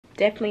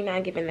definitely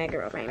not giving that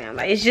girl right now.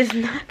 Like, it's just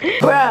not.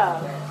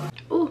 Bruh.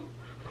 Ooh.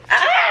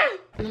 Ah!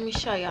 Let me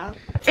show y'all.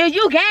 Is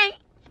you gay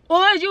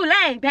or is you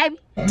lame, baby?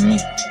 Me.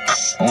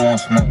 I want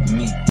smoke with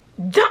me.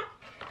 Jump.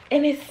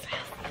 And it's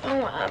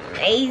so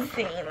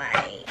amazing.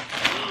 Like,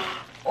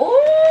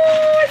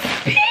 oh,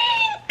 it's pink.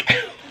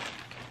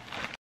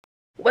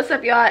 What's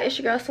up, y'all? It's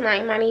your girl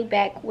Salon Imani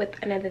back with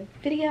another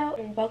video,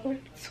 and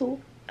welcome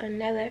to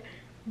another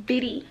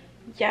video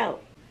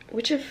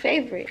with your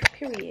favorite,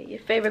 period, your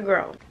favorite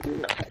girl.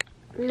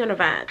 You know the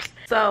vibes.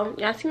 So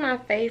y'all see my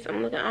face,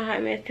 I'm looking a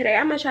hot mess today.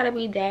 I'm gonna try to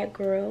be that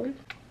girl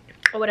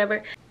or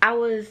whatever. I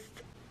was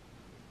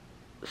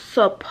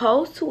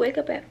supposed to wake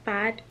up at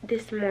 5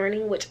 this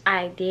morning, which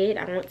I did.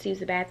 I went to use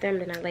the bathroom,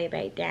 then I laid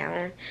back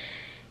down,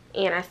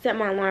 and I set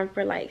my alarm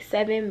for like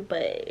 7,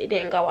 but it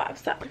didn't go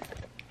off. So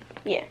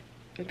yeah,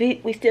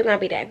 we still gonna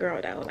be that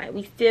girl though. Like,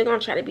 we still gonna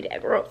try to be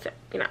that girl, so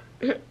you know.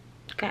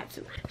 Got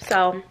to.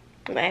 So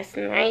last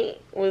night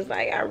was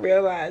like, I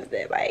realized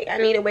that like I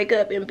need to wake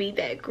up and be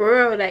that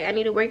girl. Like, I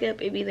need to wake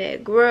up and be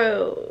that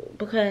girl,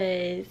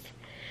 because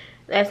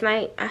last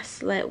night I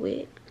slept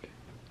with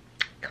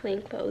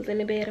clean clothes in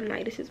the bed. I'm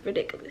like, this is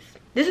ridiculous.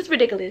 This is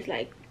ridiculous.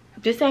 Like,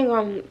 this ain't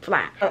gonna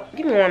fly. Oh,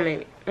 give me 1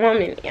 minute. 1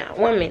 minute, y'all.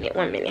 1 minute.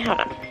 1 minute.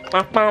 Hold on.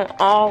 My phone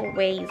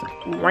always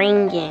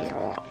ringing.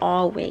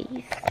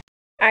 Always.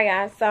 Alright,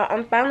 guys, so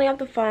I'm finally off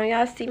the phone.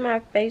 Y'all see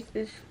my face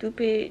is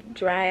stupid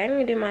dry. I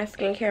need to do my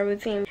skincare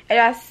routine. And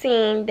y'all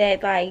seen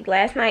that, like,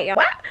 last night, y'all,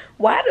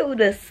 why do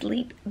the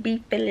sleep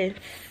be feeling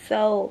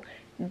so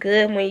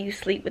good when you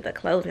sleep with the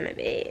clothes in the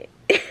bed?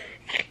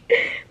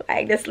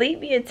 Like, the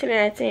sleep be a 10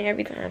 out of 10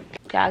 every time.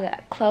 Y'all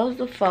gotta close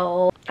the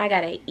fold. I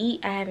gotta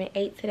eat. I haven't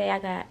ate today. I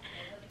got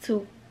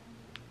to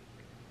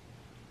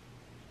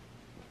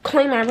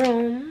clean my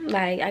room.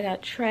 Like, I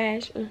got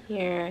trash in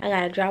here. I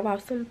gotta drop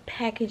off some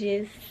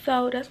packages.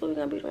 So that's what we're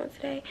gonna be doing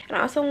today. And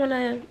I also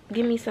wanna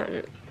give me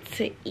something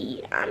to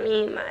eat. I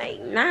mean,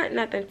 like, not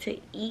nothing to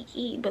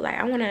eat, but like,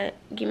 I wanna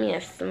give me a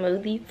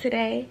smoothie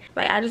today.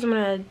 Like, I just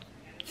wanna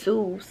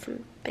do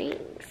some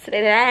things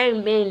today that I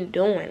ain't been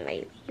doing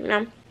lately, you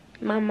know.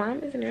 My mom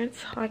is in there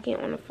talking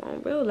on the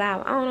phone real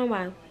loud. I don't know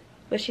why,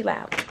 but she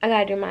loud. I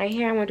gotta do my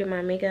hair. I wanna do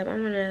my makeup. I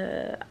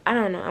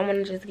don't know, I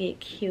wanna just get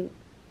cute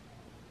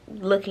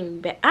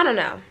looking back. I don't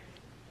know.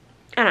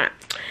 Y'all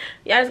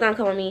just gonna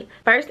come with me.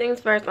 First things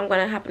first, I'm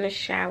gonna hop in the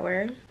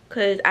shower,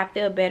 because I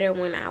feel better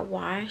when I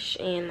wash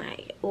and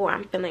like, oh,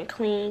 I'm feeling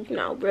clean, you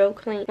know, real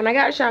clean. When I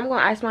got a shower, I'm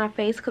gonna ice my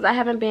face, because I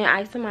haven't been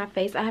icing my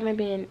face. I haven't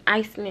been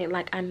icing it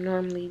like I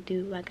normally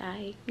do. Like,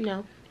 I, you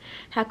know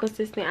how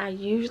consistent I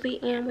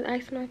usually am with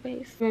icing my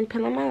face. I've been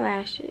peeling my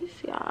lashes,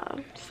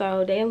 y'all.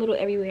 So they a little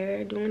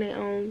everywhere, doing their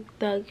own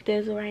thug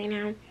thizzle right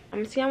now.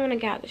 See, I wanna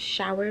get out the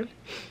shower,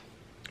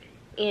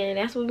 and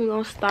that's when we're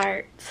gonna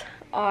start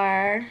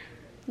our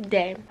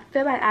day. I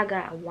feel like I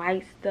got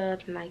white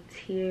stuff and like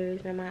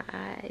tears in my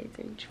eyes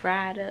and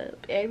dried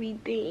up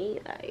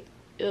everything. Like,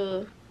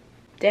 ugh.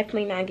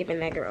 Definitely not giving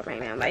that girl right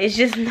now. Like, it's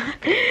just not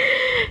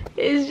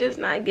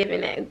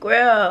giving that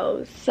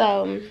girl.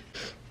 So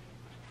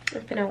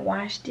I'm gonna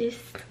wash this.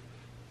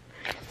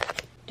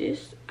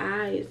 This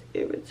eye is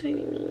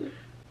irritating me.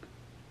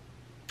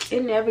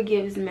 It never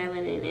gives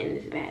melanin in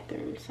this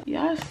bathroom. So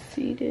y'all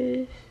see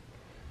this?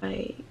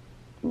 Like,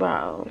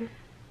 bro,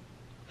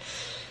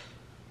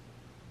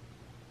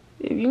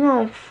 if you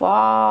gonna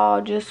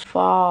fall, just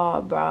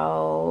fall,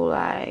 bro.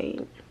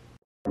 Like,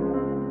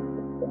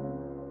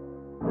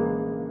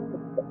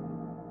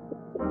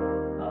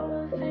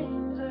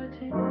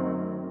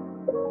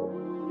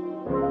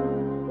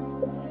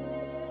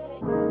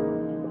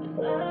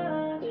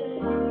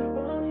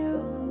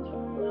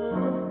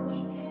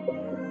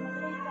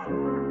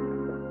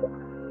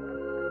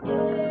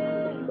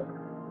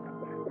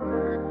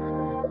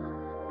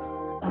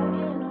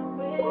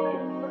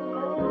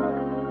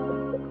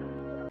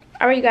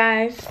 alright,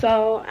 guys,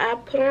 so I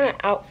put on an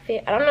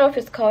outfit. I don't know if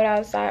it's cold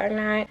outside or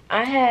not.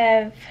 I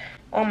have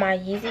on my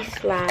Yeezy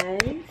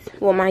slides,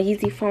 well, my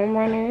Yeezy foam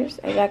runners,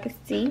 as y'all can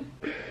see.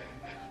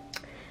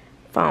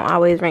 Phone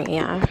always ringing,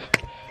 y'all.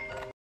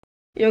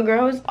 Your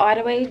girl is all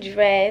the way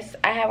dressed.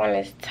 I have on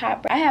this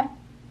top. I have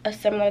a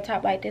similar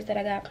top like this that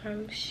I got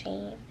from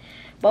Shein.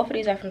 Both of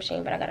these are from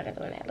Shein, but I got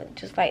another one that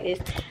looks just like this.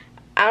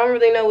 I don't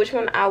really know which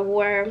one I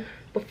wore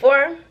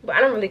before, but I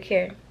don't really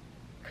care,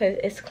 because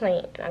it's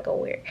clean and I go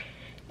wear it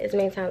as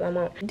many times I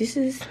want. This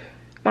is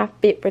my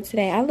fit for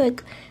today. I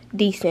look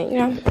decent, you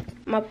know.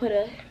 I'm gonna put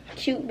a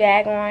cute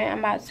bag on. I'm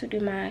about to do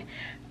my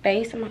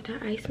face. I'm about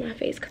to ice my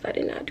face, because I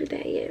did not do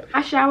that yet.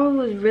 My shower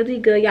was really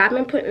good, y'all. I've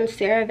been putting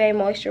CeraVe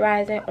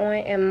moisturizing on,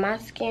 and my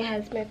skin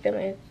has been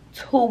feeling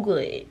too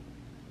good.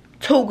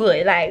 Too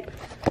good. Like,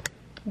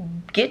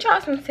 get y'all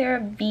some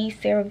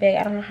CeraVe.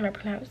 I don't know how to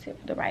pronounce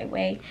it the right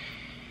way.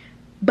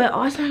 But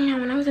also, you know,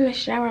 when I was in the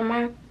shower,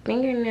 my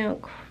fingernail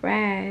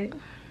cracked.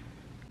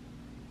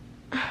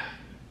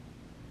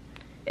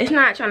 It's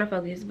not trying to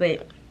focus,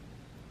 but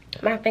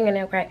my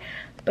fingernail cracked.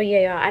 But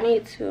yeah, y'all, I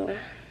need to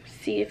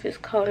see if it's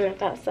cold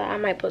enough outside. I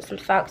might put some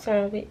socks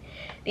on with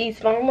these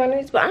foam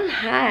runners, but I'm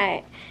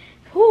hot.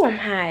 Whew, I'm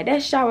high.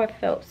 That shower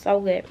felt so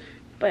good.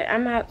 But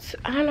I'm out.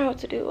 I don't know what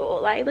to do.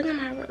 Like, look at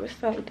my room. It's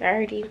so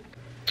dirty.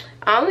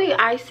 I only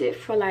ice it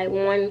for like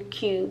 1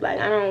 cube. Like,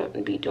 I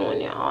don't be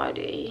doing it all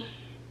day.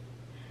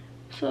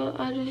 So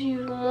I just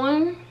use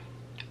 1.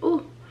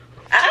 Ooh.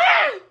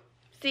 Ah!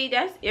 See,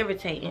 that's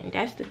irritating.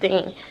 That's the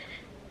thing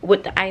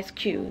with the ice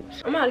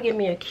cubes. I'm about to get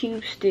me a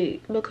cube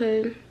stick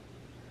because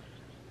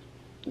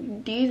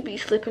these be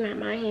slipping out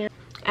my hand.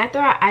 After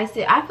I ice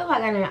it, I feel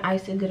like I didn't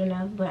ice it good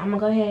enough, but I'm gonna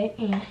go ahead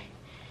and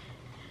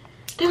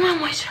do my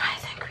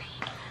moisturizing cream.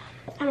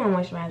 I'm on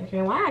moisturizing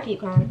cream. Why I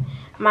keep calling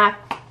my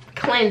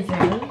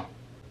cleanser?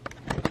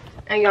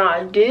 And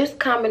y'all, this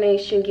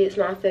combination gets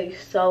my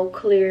face so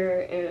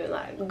clear and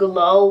like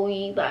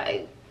glowy,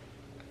 like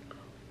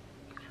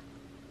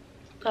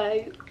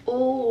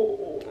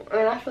ooh,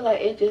 and I feel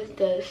like it just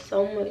does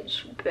so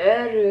much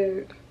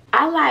better.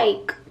 I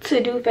like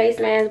to do face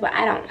masks, but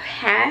I don't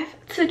have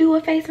to do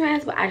a face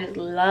mask, but I just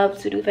love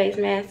to do face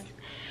masks.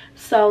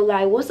 So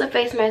like, what's a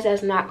face mask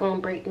that's not gonna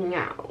break me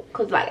out?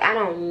 Because like, I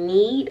don't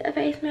need a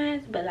face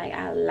mask, but like,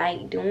 I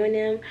like doing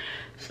them.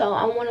 So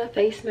I want a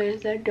face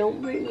mask that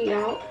don't break me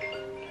out.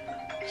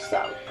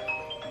 So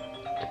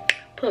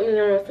put me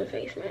on some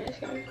face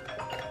masks, y'all.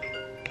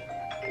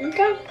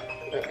 Okay,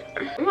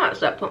 I'm about to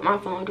start putting my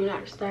phone do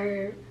not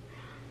disturb,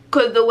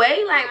 because the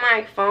way like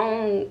my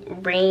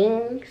phone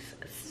rings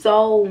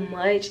so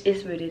much,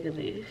 it's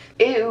ridiculous.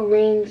 It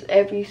rings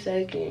every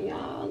second,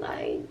 y'all.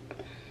 Like,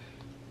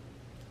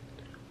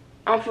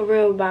 I'm for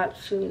real about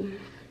to,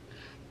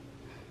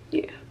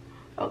 yeah,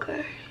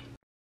 okay.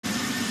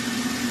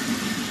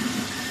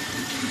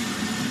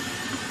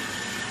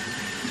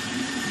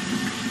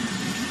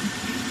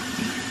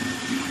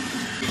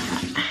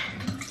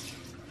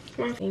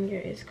 My finger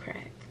is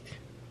cracked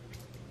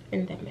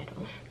in the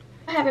middle.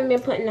 I haven't been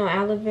putting no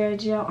aloe vera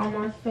gel on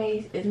my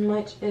face as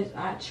much as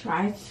I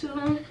try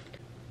to.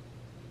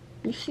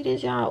 You see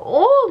this, y'all?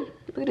 Oh,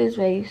 look at this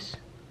face.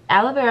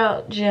 Aloe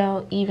vera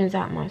gel evens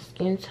out my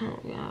skin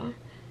tone, y'all.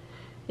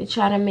 They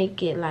try to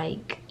make it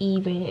like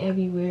even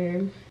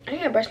everywhere. I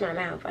need to brush my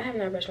mouth. I have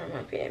not brushed my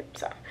mouth yet.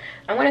 So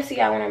I want to see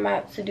y'all when I'm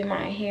about to do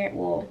my hair.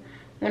 Well,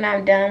 when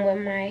I'm done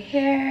with my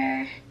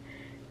hair.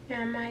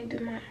 Yeah, I might do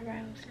my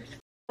eyebrows and stuff.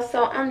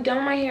 So I'm done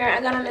with my hair.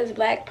 I got on this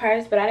black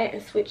purse, but I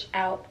didn't switch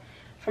out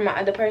from my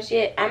other purse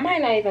yet. I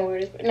might not even wear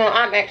this. No,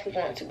 I'm actually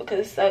going to, because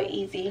it's so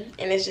easy.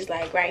 And it's just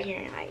like right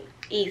here, like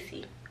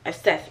easy,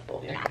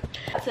 accessible, you know.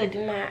 I had to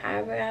do my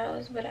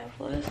eyebrows, but I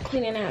was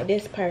cleaning out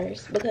this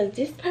purse because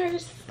this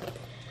purse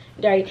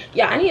dirty.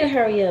 Yeah, I need to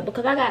hurry up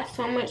because I got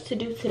so much to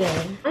do today.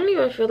 I don't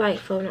even feel like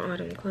folding all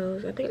them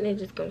clothes. I think they're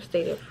just gonna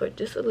stay there for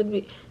just a little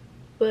bit.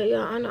 But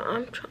yeah, I know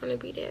I'm trying to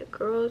be that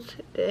girl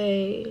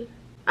today.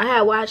 I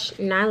had watched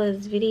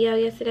Nyla's video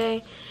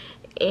yesterday,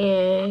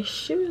 and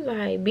she was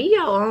like, be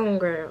your own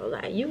girl.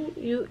 Like, you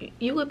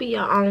would be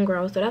your own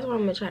girl. So that's what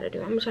I'm gonna try to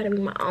do. I'm gonna try to be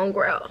my own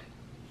girl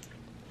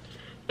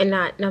and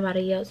not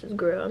nobody else's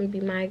girl. I'm gonna be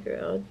my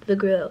girl, the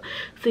girl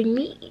for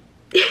me.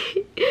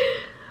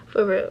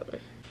 For real.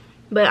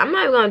 But I'm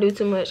not gonna do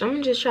too much. I'm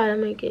gonna just try to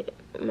make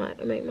my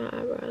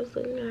eyebrows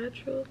look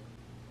natural.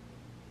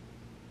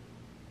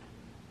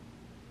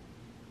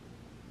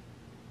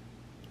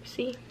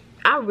 See,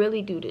 I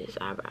really do this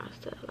eyebrow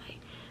stuff. Like,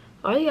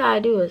 all you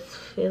gotta do is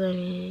fill it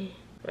in.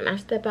 When I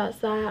step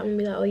outside, I'm gonna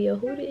be like, oh yeah,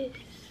 who this?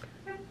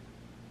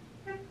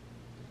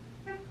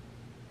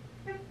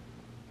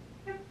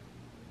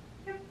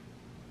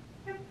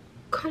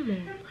 Come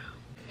on, bro.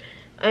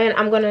 And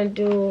I'm gonna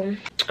do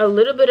a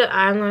little bit of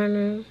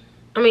eyeliner.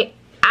 I mean,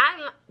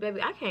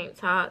 baby, I can't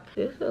talk.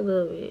 Just a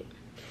little bit.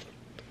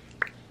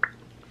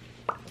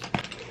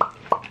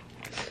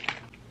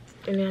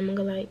 And then I'm gonna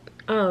go like,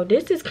 oh,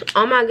 this is,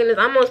 oh my goodness,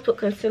 I almost put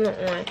concealer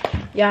on.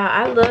 Y'all,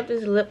 I love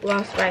this lip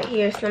gloss right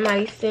here.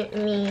 Somebody sent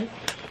me.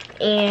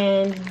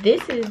 And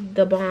this is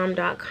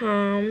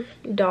thebomb.com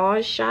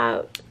doll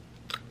shop.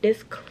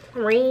 This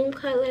cream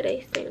color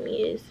they sent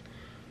me is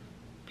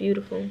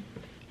beautiful.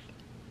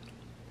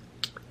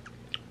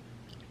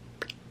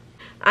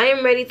 I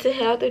am ready to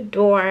head out the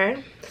door.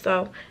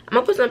 So I'm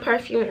gonna put some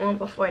perfume on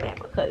before that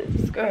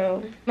because, girl,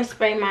 I'm gonna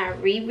spray my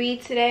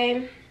Riri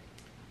today.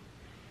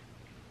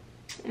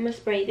 I'm gonna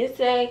spray this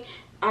today.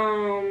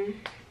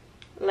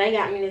 Lay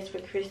got me this for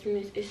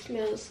Christmas. It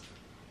smells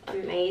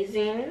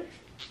amazing.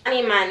 I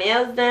need my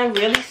nails done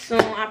really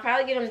soon. I'll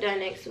probably get them done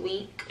next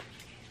week.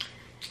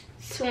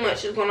 Too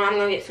much is going on. I'm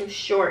gonna get some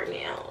short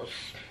nails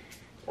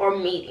or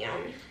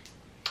medium.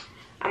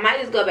 I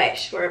might just go back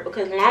short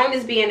because long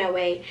is being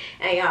away.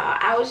 And y'all,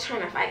 I was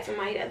trying to fight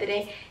somebody the other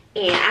day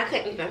and I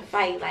couldn't even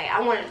fight. Like,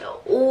 I wanted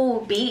to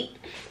ooh beat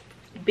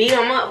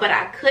them up, but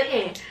I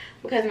couldn't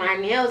because my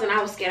nails, and I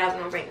was scared I was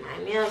gonna break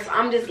my nails. So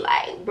I'm just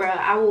like, bruh,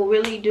 I will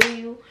really do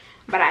you,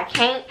 but I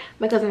can't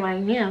because of my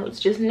nails.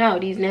 Just know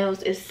these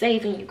nails is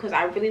saving you because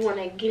I really want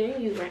to get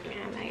in you right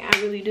now. Like,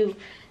 I really do.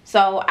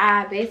 So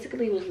I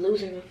basically was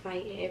losing the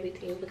fight and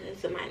everything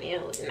because of my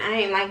nails, and I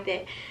ain't like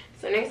that.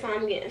 So next time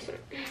I'm getting some,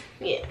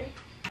 yeah.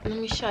 Let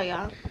me show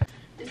y'all.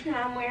 This is what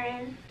I'm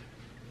wearing.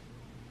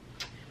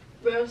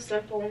 Real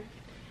simple.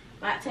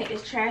 About to take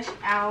this trash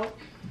out.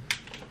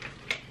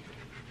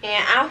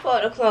 And I'll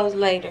fold the clothes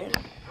later.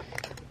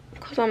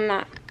 Because I'm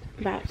not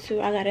about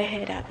to. I gotta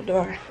head out the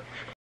door.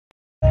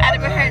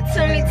 I've been hurt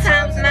too many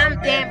times and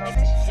I'm damaged.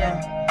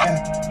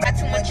 Got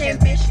too much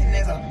ambition,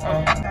 nigga.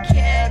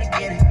 Care to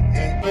get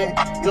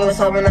it. You was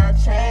hoping I'd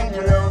change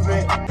a little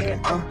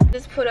bit.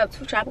 Just put up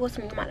 2 tropicals.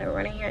 I'm about to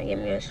run in here and get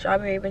me a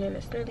strawberry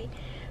banana smoothie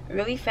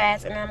really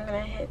fast. And then I'm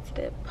gonna head to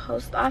the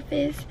post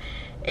office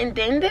and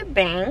then the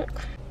bank.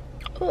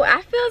 Oh,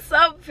 I feel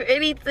so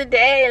pretty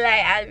today.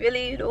 Like, I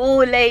really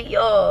do, like,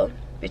 y'all.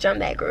 Bitch, I'm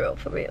that girl,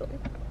 for real.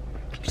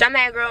 Bitch, I'm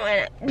that girl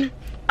and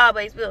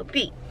always will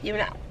be, you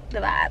know, the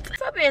vibes.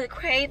 So I've been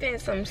craving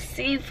some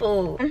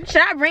seafood.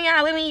 Should I bring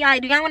y'all with me?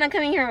 Like, do y'all want to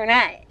come in here or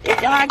not?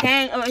 Is y'all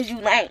gang or is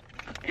you lame?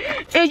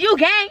 Is you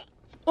gang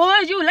or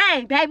is you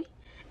lame, baby?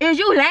 Is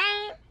you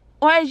lame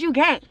or is you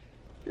gang?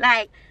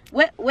 Like,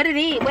 what it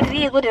is,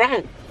 what it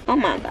ain't. Oh,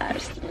 my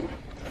gosh.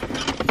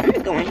 Let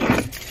me go in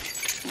here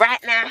right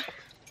now.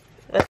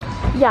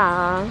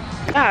 Y'all,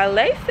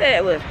 they said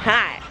it was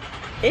hot.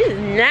 It's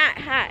not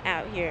hot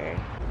out here.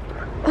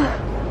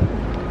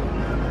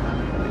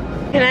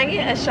 Can I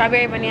get a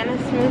strawberry banana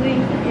smoothie?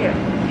 Yeah,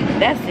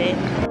 that's it.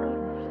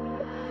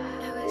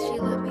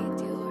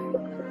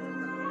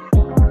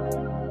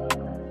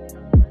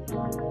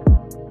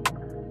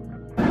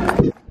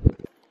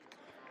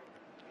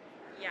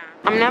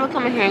 I'm never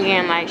coming here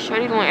again. Like,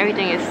 shorty doing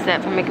everything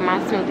except for making my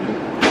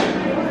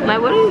smoothie.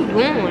 Like, what are you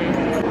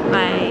doing?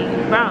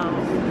 Like, bro.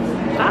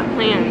 Stop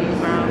playing with me,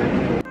 bro.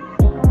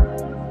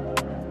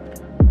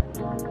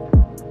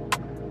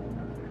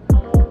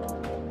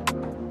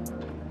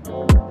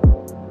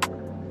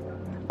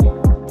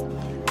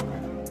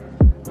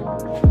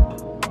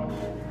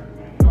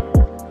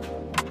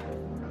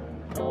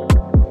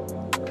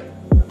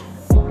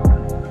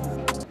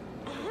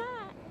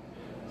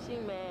 She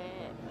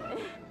mad.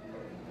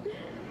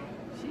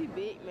 She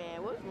big,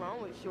 man. What's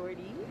wrong with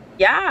shorty?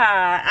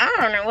 Yeah,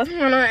 I don't know what's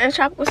going on in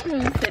tropical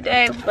smoothie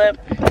today, but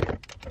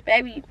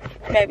baby,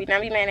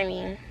 don't be mad at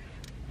me.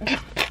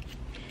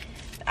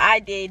 I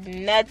did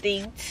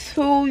nothing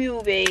to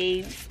you,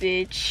 babes,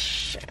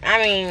 bitch.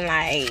 I mean,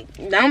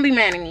 like, don't be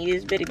mad at me.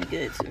 This better be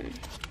good to me.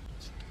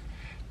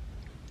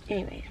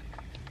 Anyway.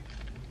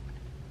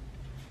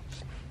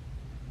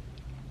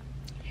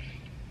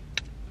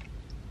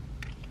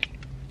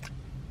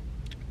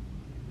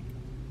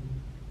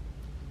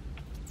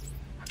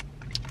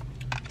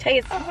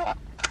 Take it.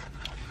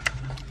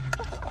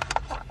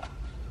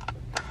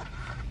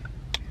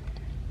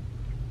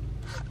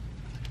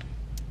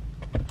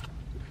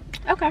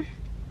 Okay.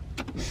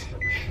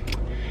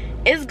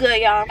 It's good,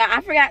 y'all.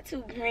 I forgot to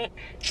bring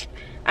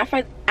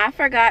I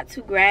forgot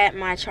to grab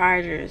my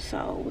charger,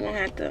 so we're gonna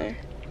have to,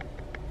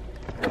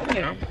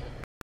 you know.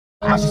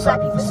 How she saw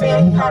people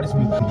saying he hot as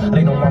me.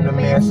 They know I'm the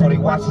man, so they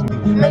watching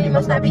me. Man, you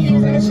must not be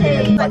using the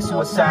shade. Like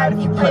suicide, if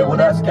you play with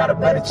us, got a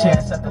better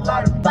chance at the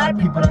lottery. A lot of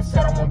people done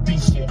said I'm on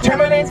beat shit. Turn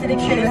my name to the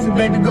kid, that's a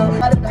baby go.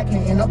 I can't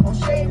end up on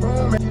shade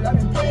room. Shit I've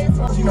been paying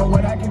for. You know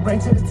what I can bring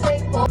to the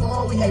table.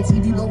 Oh, we had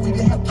TV, but we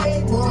didn't have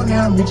cable.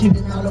 Now I'm richer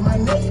than all of my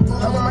neighbors.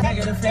 I'm on my I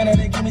get a fan that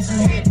give me some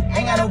hit.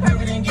 Ain't got no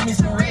river, then give me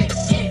some red.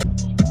 Yeah.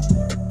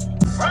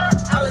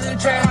 I was in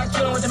the train house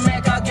chillin' with the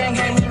Mac out gang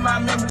me in my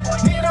memory.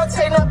 Nigga don't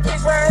take no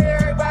pics right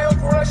here, everybody on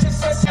corruption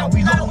sense. Now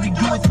we know we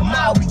do it for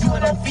mile, we do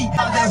it on feet.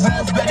 All that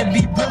rounds better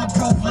be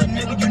bulletproof, little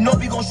nigga. You know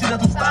we gon' shoot up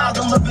them styles,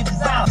 them little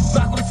bitches out.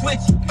 Rock with a switch,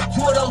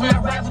 2 of those when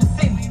I ride for the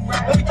city. When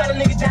we thought a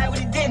nigga died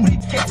when he didn't,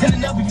 we kept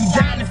telling up if you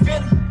dying in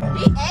Philly.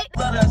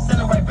 Blood us,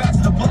 send it right back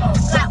to the blog.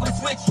 Rock with a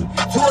switch, 2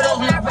 of those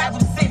when I ride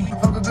for the city.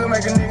 Fuck a good,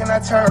 make a nigga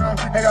not turn on.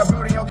 They got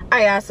booty on.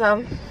 Alright,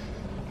 so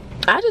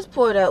I just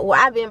pulled up. Well,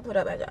 I've been put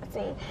up, as y'all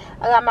seen.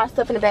 I got my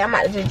stuff in the bag. I'm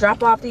about to just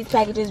drop off these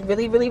packages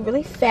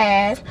really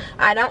fast.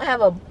 I don't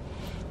have a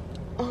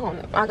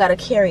I gotta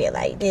carry it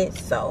like this,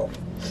 so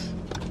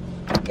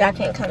y'all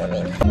can't come with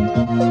me.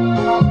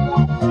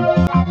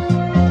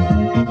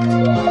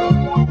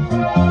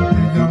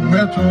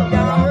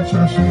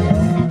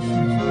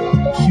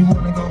 She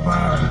wanna go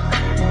by.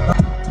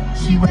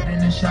 She wet in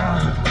the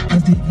shower. I'm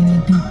digging in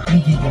deep,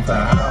 we geeking for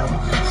hours.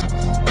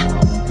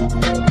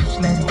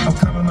 I'm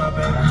coming, my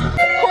baby.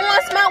 Who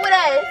wants to smoke with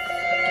us?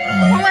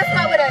 Who wants to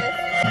smoke with us?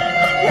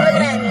 You're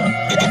looking at me.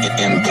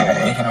 MK,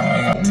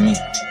 me.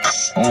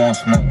 Who won't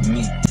smoke with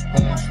me?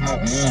 Who won't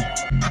smoke with me?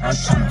 I'm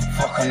tryna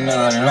fuck a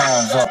nigga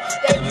lungs up.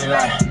 They be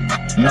like,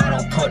 no,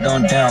 don't put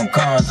them down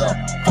guns up.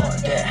 Fuck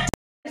that.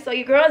 So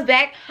your girl's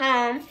back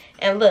home,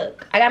 and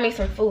look, I got me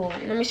some food.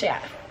 Let me show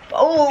y'all the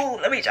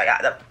food. Let me show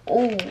y'all the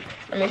food.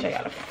 Let me show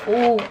y'all the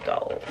food,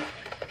 though.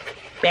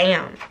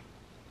 Bam.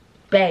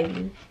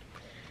 Baby.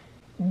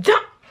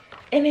 Jump.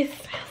 And it's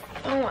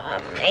so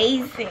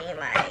amazing.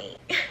 Like,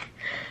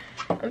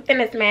 I'm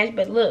finna smash,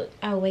 but look,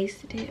 I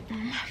wasted it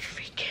on my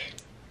freaking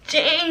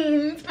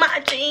jeans.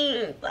 My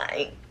jeans.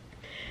 Like,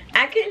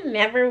 I can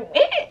never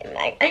win.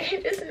 Like, I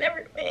can just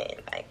never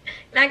win. Like,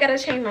 now I gotta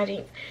change my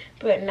jeans.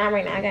 But not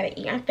right now. I gotta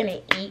eat. I'm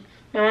finna eat.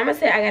 My mama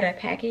said I got a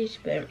package,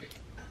 but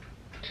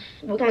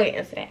we're gonna get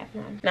into that.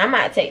 Now I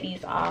might take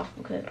these off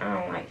because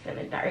I don't like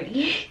feeling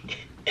dirty.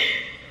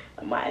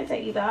 I might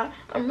take these off.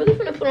 I'm really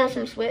gonna put on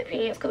some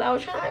sweatpants because I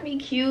was trying to be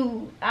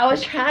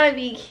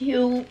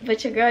cute.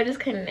 But your girl just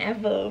couldn't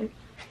ever.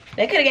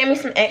 They could have gave me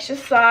some extra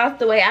sauce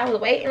the way I was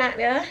waiting out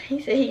there.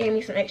 He said he gave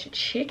me some extra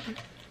chicken.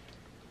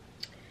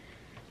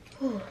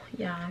 Ooh,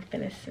 y'all, I'm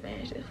finna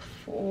smash this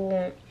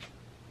food.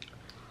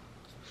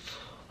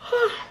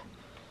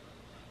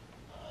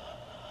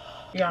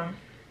 Y'all.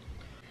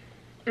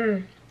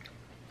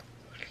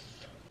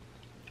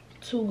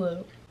 Too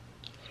good.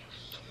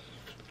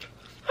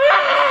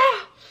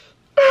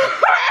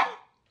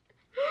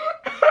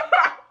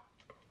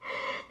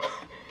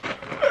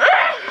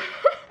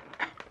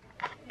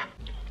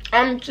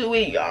 I'm too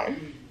weak, y'all.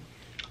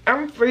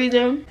 I'm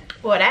freezing.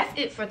 Well, that's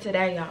it for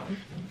today, y'all.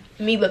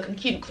 Me looking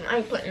cute because I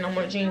ain't putting no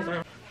more jeans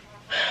on.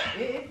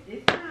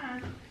 It's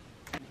time.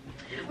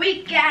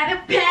 We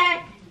gotta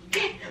pack.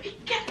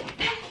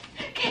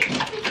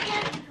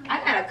 I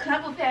got a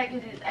couple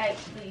packages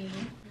actually.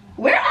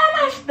 Where all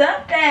my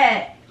stuff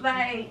at?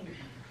 Like,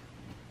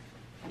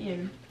 yeah.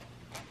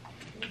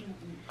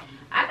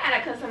 I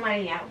gotta cut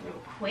somebody out real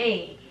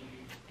quick.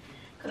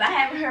 Cause I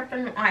haven't heard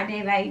from them all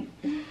day. Like,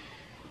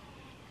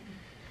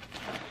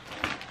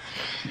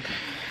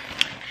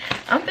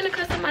 I'm finna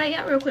cut somebody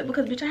out real quick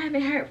because bitch I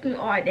haven't heard from you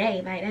all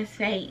day. Like, that's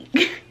fake.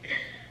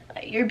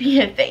 Like, you're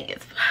being fake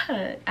as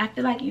fuck. I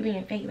feel like you're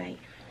being fake. Like,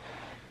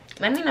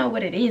 let me know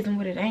what it is and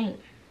what it ain't,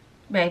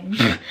 baby.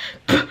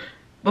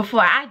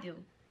 Before I do,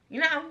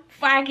 you know,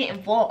 before I get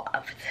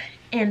involved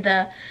in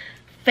the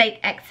fake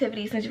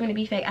activity. Since you're gonna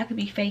be fake, I could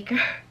be faker.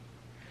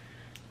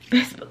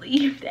 Best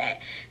believe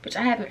that. Bitch,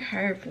 I haven't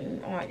heard from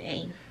you all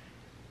day.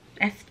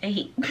 That's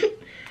fake.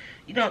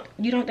 You don't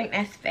think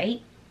that's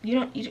fake? You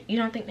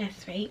don't think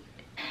that's fake?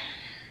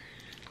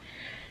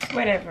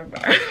 Whatever,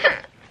 bro.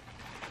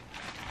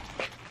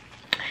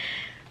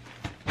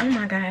 Oh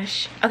my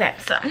gosh. Okay,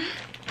 so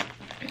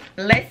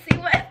let's see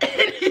what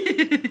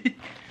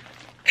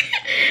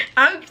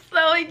I'm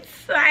so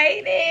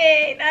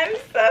excited. I'm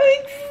so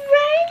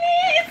excited.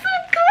 It's so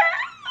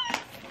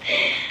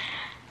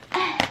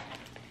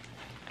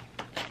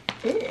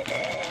close.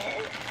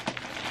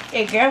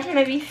 Your girl's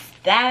gonna be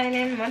styling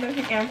and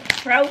motherfucking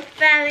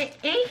profiling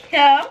in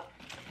here.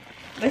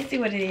 Let's see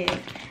what it is.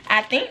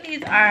 I think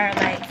these are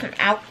like some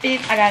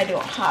outfits I gotta do a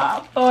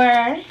haul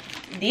for.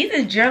 These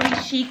are Jeremy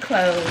Chic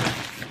clothes,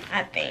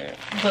 I think.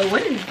 But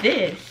what is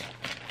this?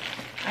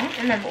 I don't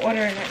remember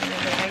ordering nothing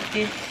like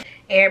this.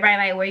 Everybody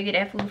like, where you get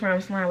that food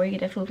from, Slime? Where you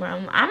get that food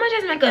from? I'm gonna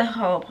just make a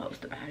whole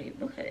post about it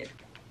because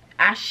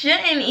I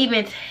shouldn't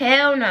even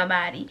tell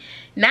nobody.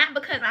 Not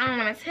because I don't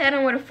want to tell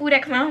them where the food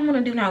at, because I don't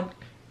want to do no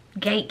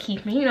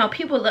gatekeeping. You know,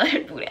 people love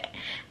to do that.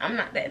 I'm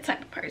not that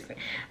type of person.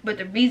 But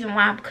the reason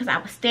why, because I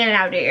was standing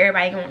out there,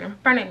 everybody going in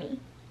front of me.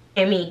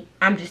 And me,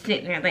 I'm just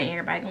sitting there letting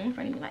everybody go in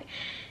front of me like,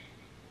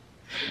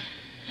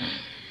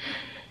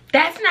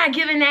 that's not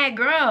giving that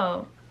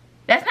girl.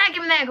 That's not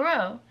giving that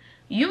girl.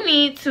 You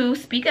need to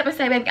speak up and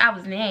say, baby, I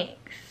was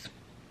next.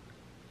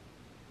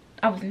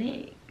 I was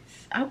next.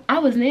 I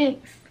was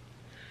next.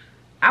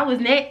 I was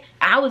next.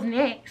 I was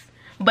next.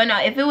 But no,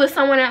 if it was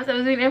someone else that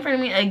was in front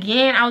of me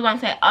again, I was going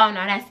to say, oh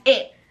no, that's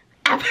it.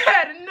 I've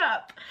had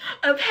enough.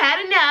 I've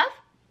had enough.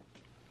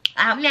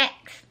 I'm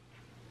next.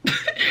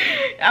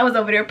 I was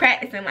over there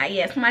practicing like,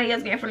 yeah, somebody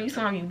else get in front of you,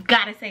 Slime, you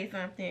gotta say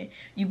something.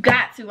 You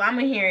got to. I'm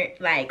gonna hear it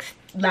like,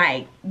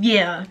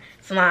 yeah,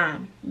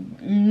 Slime.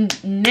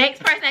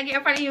 Next person that get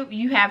in front of you,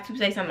 you have to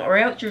say something, or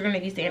else you're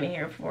gonna be standing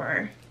here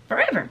for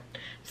forever.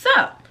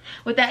 So,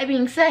 with that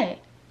being said,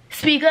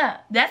 speak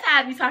up. That's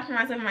how I be talking to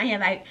myself in my head,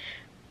 like,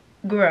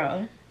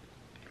 girl,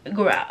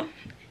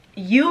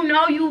 you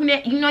know you're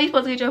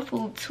supposed to get your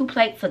food 2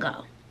 plates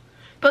ago.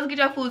 Supposed to get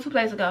your food 2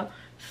 plates ago.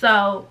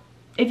 So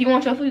if you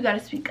want your food, you gotta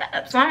speak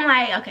up. So I'm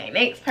like, okay,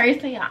 next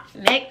person, y'all.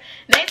 Next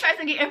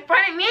person get in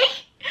front of me,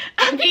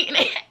 I'm eating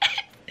it.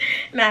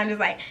 Now I'm just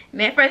like,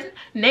 next person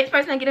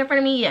that get in front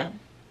of me, yeah,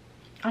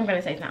 I'm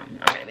gonna say something.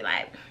 I'm gonna be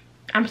like,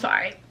 I'm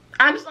sorry,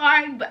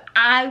 but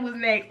I was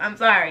next. I'm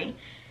sorry,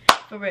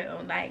 for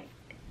real. Like,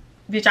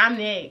 bitch, I'm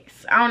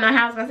next. I don't know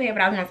how I was gonna say it,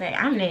 but I was gonna say,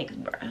 I'm next,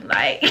 bro.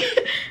 Like,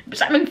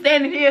 bitch, I've been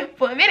standing here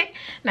for a minute.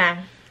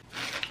 Now,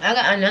 I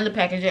got another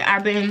package that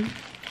I've been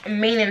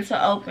meaning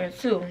to open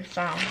too,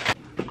 so.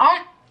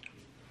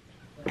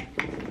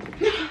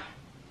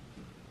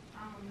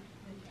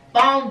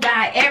 Phone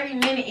die every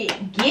minute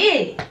it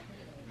get.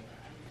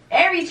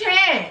 Every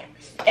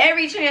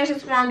chance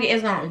this phone get,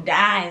 it's gonna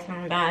die, it's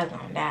gonna die, it's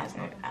gonna die, it's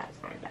gonna die, it's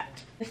gonna die.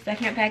 The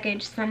second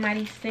package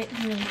somebody sent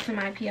me to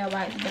my P.O.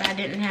 box, but I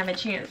didn't have a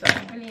chance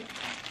to open it.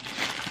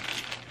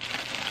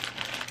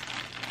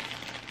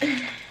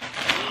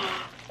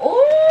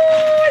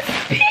 Oh,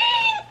 it's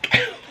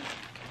pink.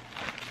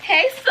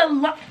 Hey,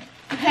 Salon.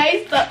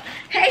 Hey,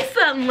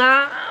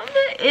 Salon.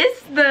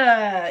 It's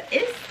the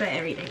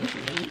everything to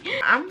me.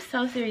 I'm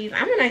so serious.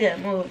 I'm in a good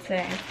mood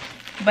today.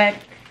 But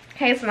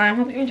hey, Slime,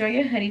 hope you enjoy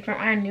your hoodie from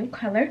our new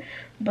color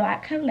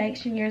black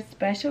collection. Your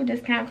special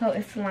discount code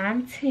is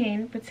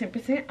Slime10 for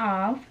 10%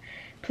 off.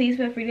 Please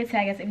feel free to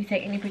tag us if you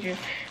take any pictures.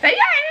 But you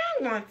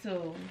already know I'm going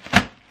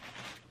to.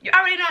 You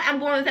already know I'm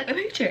going to take a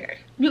picture.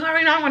 You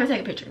already know I'm going to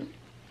take a picture. You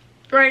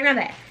already know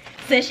that.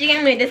 Since she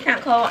gave me a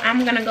discount code,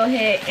 I'm going to go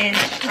ahead and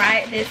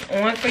try this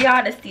on for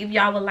y'all to see if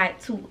y'all would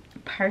like to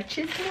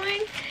purchase one.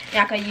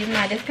 Y'all can use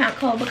my discount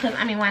code because,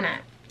 I mean, why not?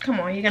 Come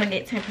on, you're going to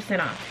get 10%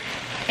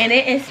 off. And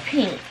it is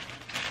pink.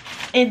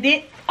 And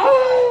then,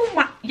 oh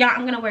my, y'all,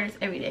 I'm going to wear this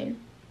every day.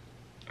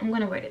 I'm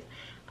going to wear this.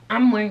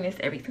 I'm wearing this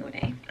every single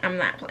day. I'm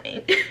not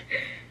playing.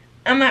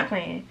 I'm not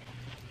playing.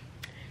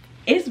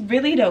 It's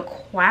really the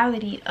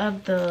quality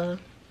of the,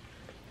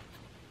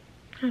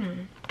 hold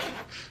on.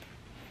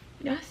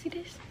 Y'all see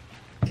this?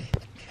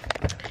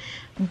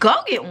 Go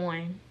get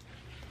one.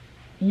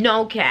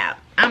 No cap.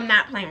 I'm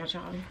not playing with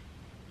y'all.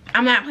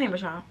 I'm not playing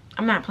with y'all.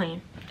 I'm not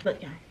playing.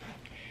 Look, y'all.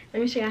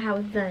 Let me show y'all how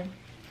it's done.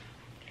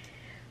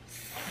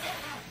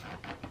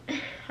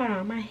 Hold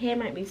on, my hair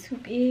might be too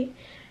big.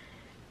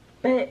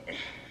 But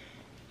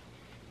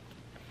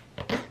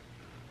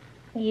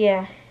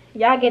yeah,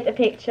 y'all get the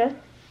picture.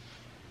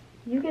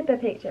 You get the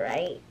picture,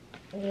 right?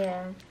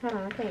 Yeah. Hold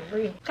on, I can't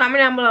breathe. Comment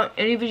down below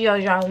any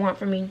videos y'all want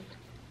from me,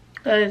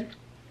 because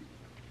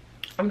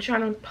I'm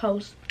trying to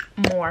post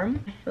more.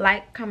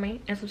 Like,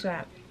 comment, and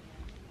subscribe.